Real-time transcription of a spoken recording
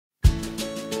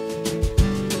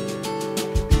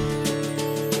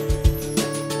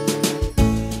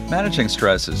Managing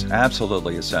stress is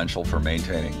absolutely essential for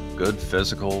maintaining good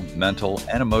physical, mental,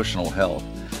 and emotional health.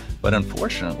 But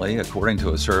unfortunately, according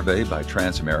to a survey by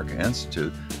Transamerica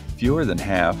Institute, fewer than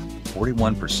half,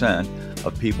 41%,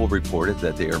 of people reported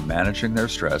that they are managing their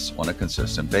stress on a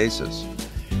consistent basis.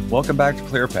 Welcome back to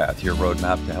ClearPath, your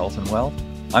roadmap to health and wealth.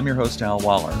 I'm your host, Al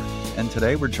Waller, and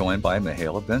today we're joined by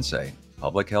Mihaela Vince,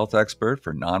 public health expert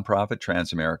for nonprofit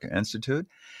Transamerica Institute,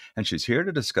 and she's here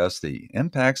to discuss the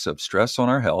impacts of stress on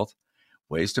our health,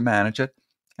 ways to manage it,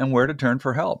 and where to turn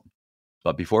for help.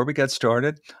 But before we get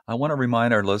started, I want to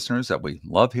remind our listeners that we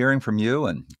love hearing from you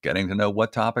and getting to know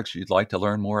what topics you'd like to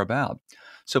learn more about.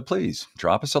 So please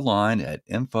drop us a line at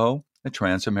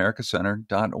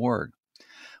info@transamericacenter.org.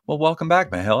 Well, welcome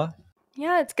back, Mihaela.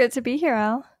 Yeah, it's good to be here,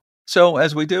 Al. So,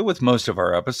 as we do with most of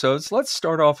our episodes, let's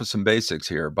start off with some basics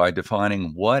here by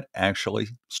defining what actually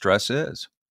stress is.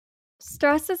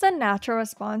 Stress is a natural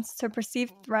response to a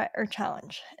perceived threat or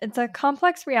challenge. It's a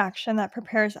complex reaction that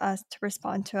prepares us to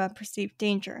respond to a perceived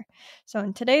danger. So,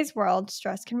 in today's world,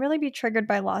 stress can really be triggered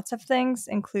by lots of things,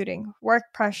 including work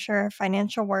pressure,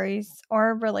 financial worries,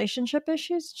 or relationship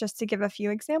issues, just to give a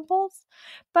few examples.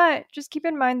 But just keep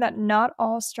in mind that not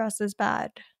all stress is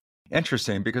bad.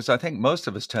 Interesting, because I think most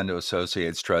of us tend to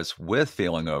associate stress with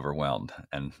feeling overwhelmed,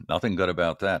 and nothing good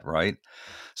about that, right?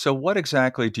 So, what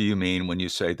exactly do you mean when you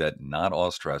say that not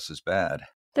all stress is bad?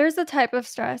 There's a type of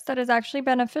stress that is actually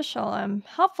beneficial and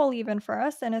helpful even for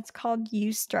us, and it's called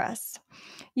eustress.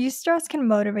 Eustress can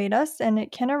motivate us and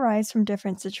it can arise from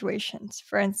different situations.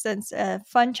 For instance, a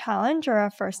fun challenge or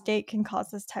a first date can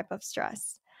cause this type of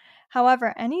stress.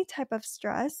 However, any type of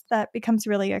stress that becomes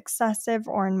really excessive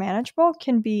or unmanageable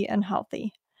can be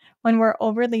unhealthy. When we're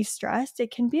overly stressed, it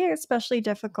can be especially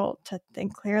difficult to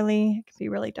think clearly. It can be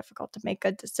really difficult to make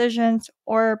good decisions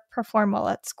or perform well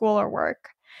at school or work.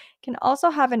 It can also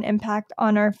have an impact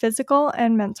on our physical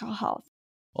and mental health.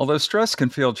 Although stress can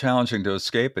feel challenging to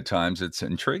escape at times, it's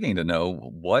intriguing to know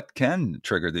what can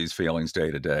trigger these feelings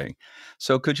day to day.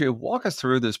 So, could you walk us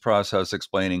through this process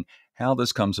explaining how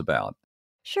this comes about?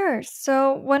 Sure.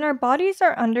 So, when our bodies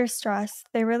are under stress,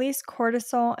 they release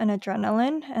cortisol and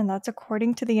adrenaline, and that's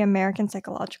according to the American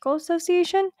Psychological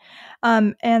Association.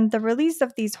 And the release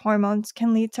of these hormones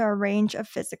can lead to a range of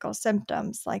physical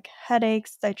symptoms like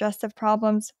headaches, digestive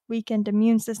problems, weakened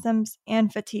immune systems,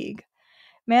 and fatigue.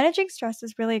 Managing stress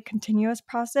is really a continuous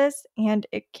process, and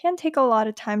it can take a lot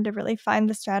of time to really find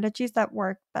the strategies that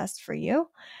work best for you.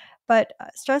 But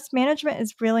stress management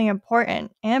is really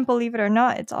important. And believe it or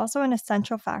not, it's also an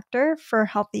essential factor for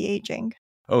healthy aging.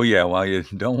 Oh, yeah. While you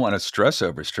don't want to stress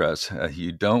over stress,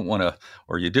 you don't want to,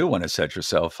 or you do want to set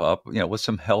yourself up, with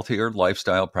some healthier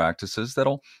lifestyle practices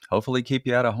that'll hopefully keep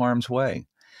you out of harm's way.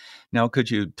 Now, could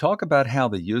you talk about how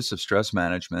the use of stress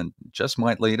management just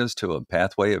might lead us to a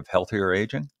pathway of healthier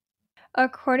aging?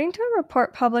 According to a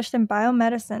report published in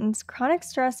Biomedicines, chronic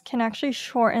stress can actually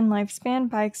shorten lifespan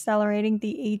by accelerating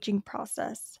the aging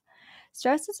process.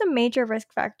 Stress is a major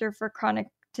risk factor for chronic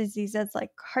diseases like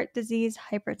heart disease,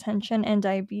 hypertension, and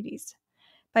diabetes.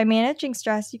 By managing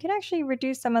stress, you can actually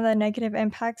reduce some of the negative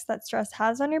impacts that stress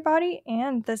has on your body,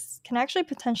 and this can actually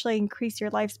potentially increase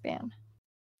your lifespan.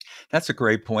 That's a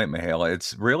great point, Mihaela.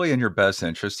 It's really in your best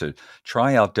interest to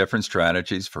try out different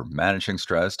strategies for managing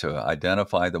stress to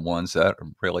identify the ones that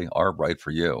really are right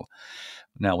for you.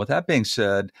 Now, with that being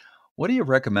said, what do you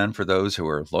recommend for those who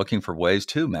are looking for ways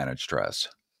to manage stress?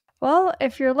 Well,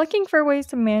 if you're looking for ways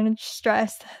to manage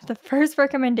stress, the first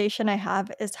recommendation I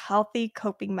have is healthy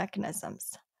coping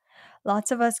mechanisms.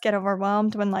 Lots of us get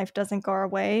overwhelmed when life doesn't go our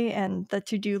way and the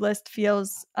to do list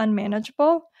feels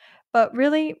unmanageable. But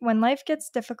really, when life gets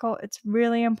difficult, it's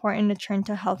really important to turn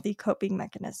to healthy coping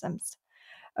mechanisms.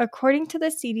 According to the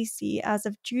CDC, as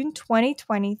of June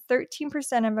 2020,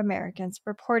 13% of Americans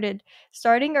reported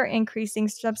starting or increasing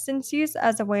substance use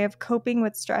as a way of coping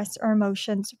with stress or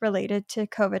emotions related to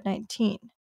COVID 19.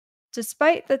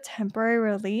 Despite the temporary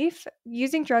relief,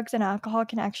 using drugs and alcohol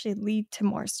can actually lead to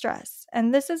more stress.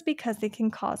 And this is because they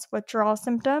can cause withdrawal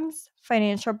symptoms,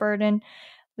 financial burden,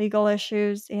 legal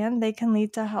issues, and they can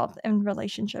lead to health and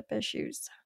relationship issues.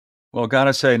 Well,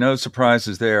 gotta say, no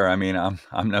surprises there. I mean,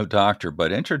 I'm no doctor,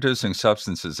 but introducing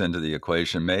substances into the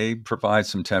equation may provide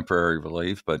some temporary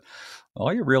relief, but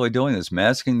all you're really doing is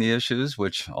masking the issues,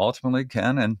 which ultimately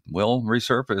can and will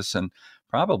resurface and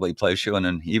probably place you in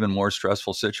an even more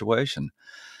stressful situation.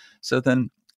 So then,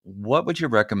 what would you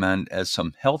recommend as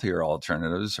some healthier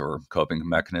alternatives or coping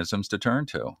mechanisms to turn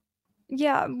to?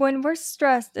 Yeah, when we're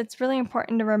stressed, it's really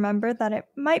important to remember that it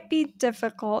might be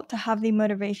difficult to have the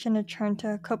motivation to turn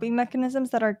to coping mechanisms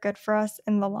that are good for us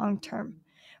in the long term.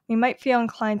 we might feel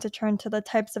inclined to turn to the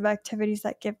types of activities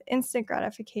that give instant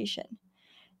gratification.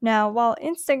 Now, while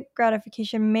instant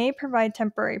gratification may provide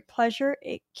temporary pleasure,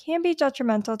 it can be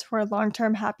detrimental to our long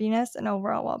term happiness and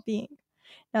overall well being.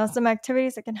 Now, some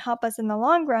activities that can help us in the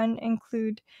long run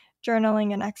include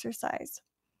journaling and exercise.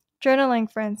 Journaling,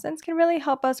 for instance, can really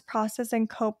help us process and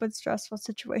cope with stressful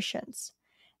situations.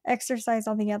 Exercise,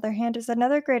 on the other hand, is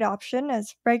another great option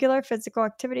as regular physical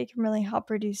activity can really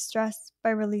help reduce stress by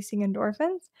releasing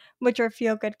endorphins, which are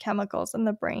feel good chemicals in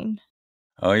the brain.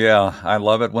 Oh, yeah. I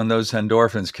love it when those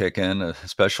endorphins kick in,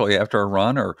 especially after a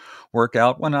run or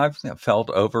workout when I've felt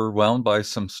overwhelmed by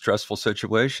some stressful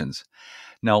situations.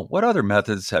 Now, what other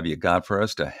methods have you got for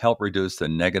us to help reduce the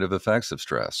negative effects of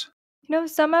stress?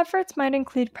 Some efforts might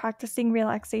include practicing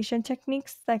relaxation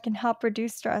techniques that can help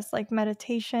reduce stress, like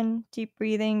meditation, deep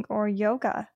breathing, or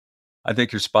yoga. I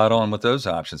think you're spot on with those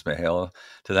options, Mihaela.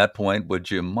 To that point,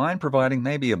 would you mind providing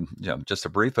maybe just a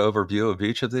brief overview of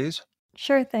each of these?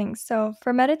 Sure thing. So,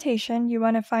 for meditation, you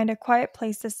want to find a quiet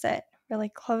place to sit. Really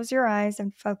close your eyes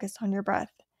and focus on your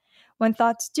breath. When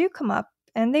thoughts do come up,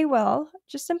 and they will,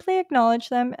 just simply acknowledge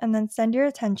them and then send your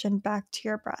attention back to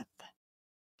your breath.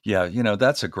 Yeah,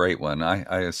 that's a great one.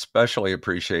 I especially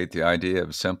appreciate the idea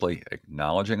of simply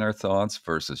acknowledging our thoughts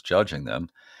versus judging them,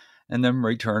 and then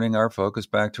returning our focus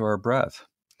back to our breath.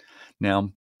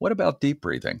 Now, what about deep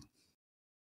breathing?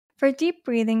 For deep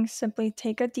breathing, simply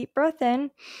take a deep breath in,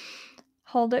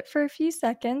 hold it for a few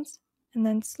seconds, and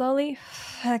then slowly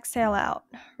exhale out.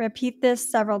 Repeat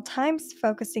this several times,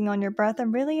 focusing on your breath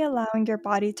and really allowing your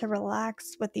body to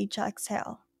relax with each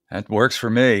exhale. That works for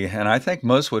me, and I think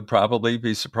most would probably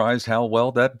be surprised how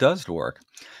well that does work.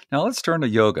 Now, let's turn to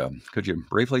yoga. Could you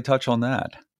briefly touch on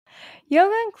that?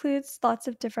 Yoga includes lots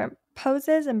of different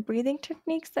poses and breathing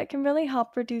techniques that can really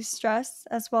help reduce stress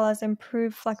as well as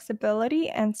improve flexibility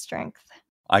and strength.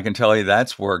 I can tell you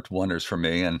that's worked wonders for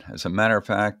me. And as a matter of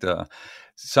fact,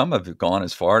 some have gone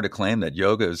as far to claim that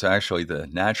yoga is actually the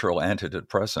natural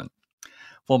antidepressant.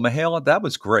 Well, Mihaela, that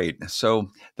was great. So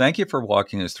thank you for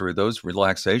walking us through those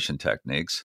relaxation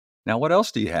techniques. Now, what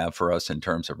else do you have for us in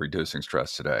terms of reducing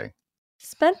stress today?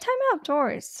 Spend time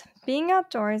outdoors. Being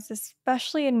outdoors,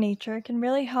 especially in nature, can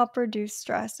really help reduce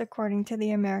stress, according to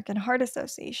the American Heart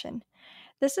Association.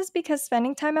 This is because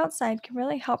spending time outside can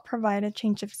really help provide a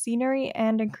change of scenery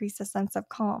and increase a sense of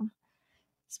calm.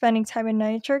 Spending time in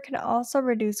nature can also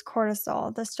reduce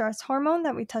cortisol, the stress hormone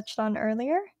that we touched on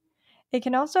earlier. It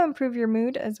can also improve your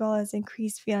mood as well as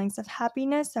increase feelings of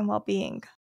happiness and well being.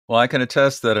 Well, I can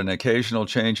attest that an occasional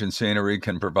change in scenery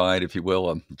can provide, if you will,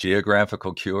 a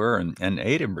geographical cure and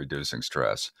aid in reducing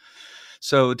stress.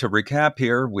 So, to recap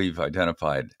here, we've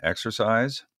identified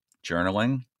exercise,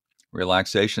 journaling,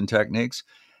 relaxation techniques,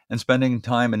 and spending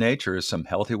time in nature as some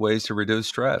healthy ways to reduce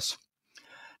stress.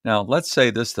 Now, let's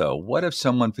say this though. What if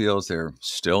someone feels they're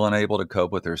still unable to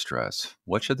cope with their stress?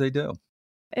 What should they do?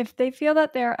 If they feel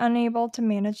that they are unable to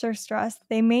manage their stress,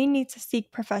 they may need to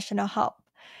seek professional help.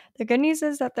 The good news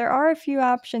is that there are a few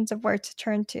options of where to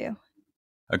turn to.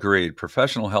 Agreed.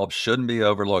 Professional help shouldn't be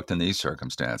overlooked in these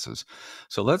circumstances.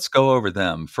 So let's go over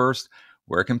them. First,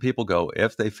 where can people go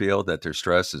if they feel that their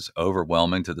stress is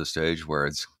overwhelming to the stage where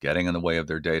it's getting in the way of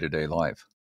their day to day life?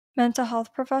 Mental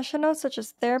health professionals, such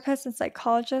as therapists and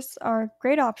psychologists, are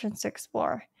great options to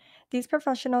explore. These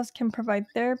professionals can provide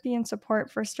therapy and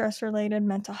support for stress related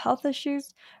mental health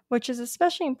issues, which is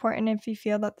especially important if you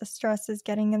feel that the stress is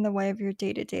getting in the way of your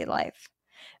day to day life.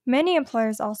 Many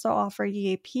employers also offer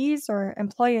EAPs or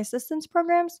employee assistance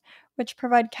programs, which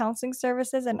provide counseling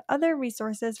services and other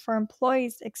resources for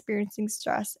employees experiencing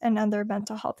stress and other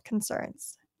mental health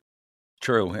concerns.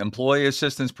 True. Employee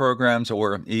assistance programs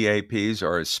or EAPs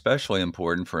are especially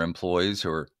important for employees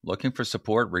who are looking for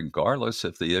support regardless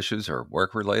if the issues are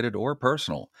work related or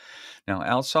personal. Now,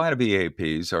 outside of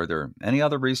EAPs, are there any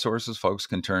other resources folks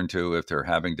can turn to if they're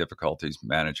having difficulties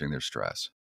managing their stress?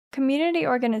 Community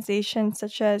organizations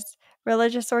such as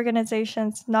religious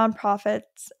organizations,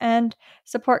 nonprofits, and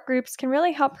support groups can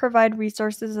really help provide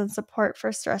resources and support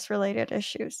for stress related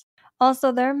issues.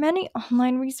 Also, there are many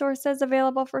online resources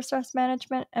available for stress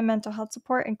management and mental health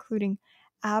support, including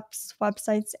apps,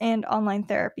 websites, and online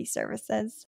therapy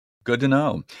services. Good to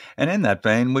know. And in that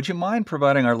vein, would you mind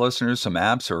providing our listeners some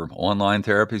apps or online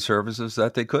therapy services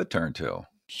that they could turn to?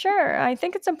 Sure, I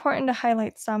think it's important to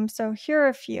highlight some, so here are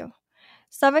a few.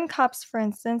 Seven Cups, for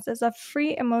instance, is a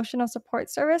free emotional support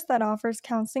service that offers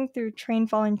counseling through trained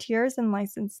volunteers and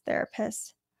licensed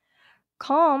therapists.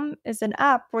 Calm is an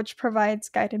app which provides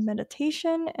guided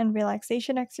meditation and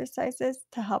relaxation exercises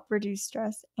to help reduce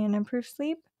stress and improve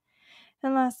sleep.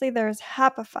 And lastly, there's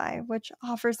Happify, which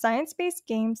offers science-based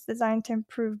games designed to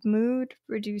improve mood,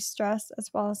 reduce stress, as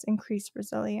well as increase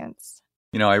resilience.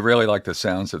 I really like the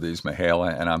sounds of these,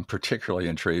 Mihaela, and I'm particularly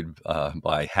intrigued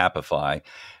by Happify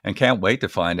and can't wait to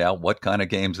find out what kind of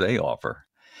games they offer.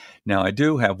 Now, I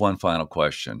do have one final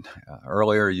question.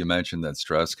 Earlier, you mentioned that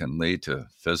stress can lead to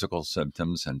physical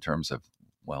symptoms in terms of,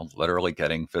 well, literally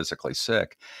getting physically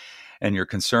sick, and you're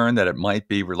concerned that it might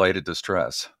be related to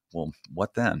stress. Well,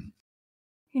 what then?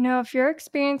 If you're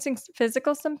experiencing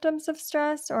physical symptoms of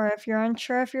stress or if you're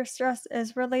unsure if your stress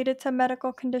is related to a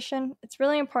medical condition, it's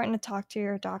really important to talk to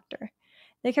your doctor.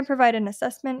 They can provide an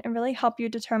assessment and really help you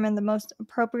determine the most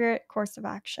appropriate course of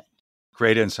action.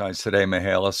 Great insights today,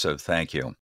 Mihaela, so thank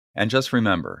you. And just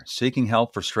remember, seeking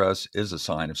help for stress is a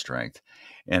sign of strength.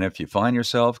 And if you find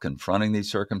yourself confronting these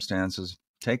circumstances,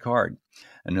 take heart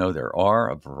and know there are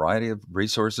a variety of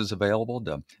resources available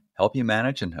to help you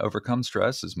manage and overcome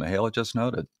stress, as Mihaela just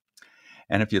noted.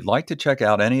 And if you'd like to check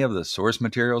out any of the source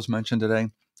materials mentioned today,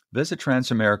 visit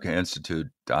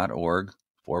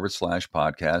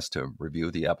transamericainstitute.org/podcast to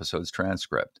review the episode's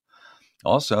transcript.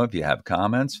 Also, if you have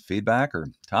comments, feedback, or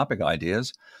topic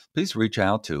ideas, please reach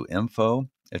out to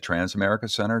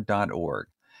info@transamericacenter.org.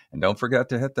 And don't forget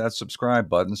to hit that subscribe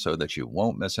button so that you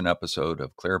won't miss an episode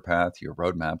of ClearPath, your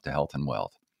roadmap to health and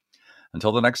wealth.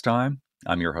 Until the next time,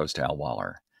 I'm your host, Al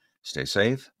Waller. Stay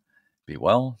safe, be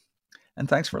well, and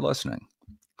thanks for listening.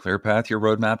 ClearPath, your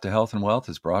roadmap to health and wealth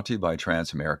is brought to you by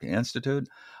Transamerica Institute,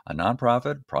 a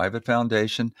nonprofit private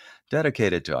foundation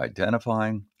dedicated to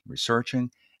identifying, researching,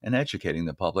 and educating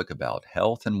the public about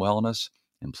health and wellness,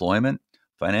 employment,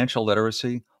 financial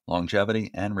literacy, longevity,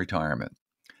 and retirement.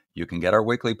 You can get our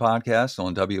weekly podcast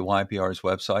on WYPR's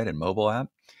website and mobile app,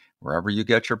 wherever you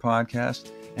get your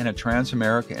podcast, and at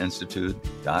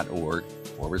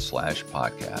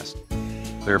transamericainstitute.org/podcast.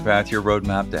 ClearPath, your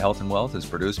roadmap to health and wealth is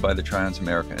produced by the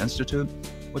Transamerica Institute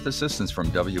with assistance from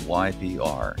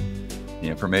WYPR. The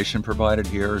information provided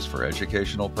here is for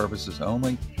educational purposes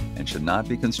only and should not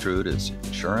be construed as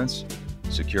insurance,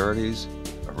 securities,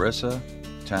 ERISA,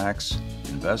 tax,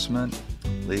 investment,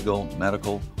 legal,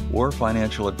 medical, or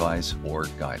financial advice or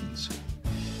guidance.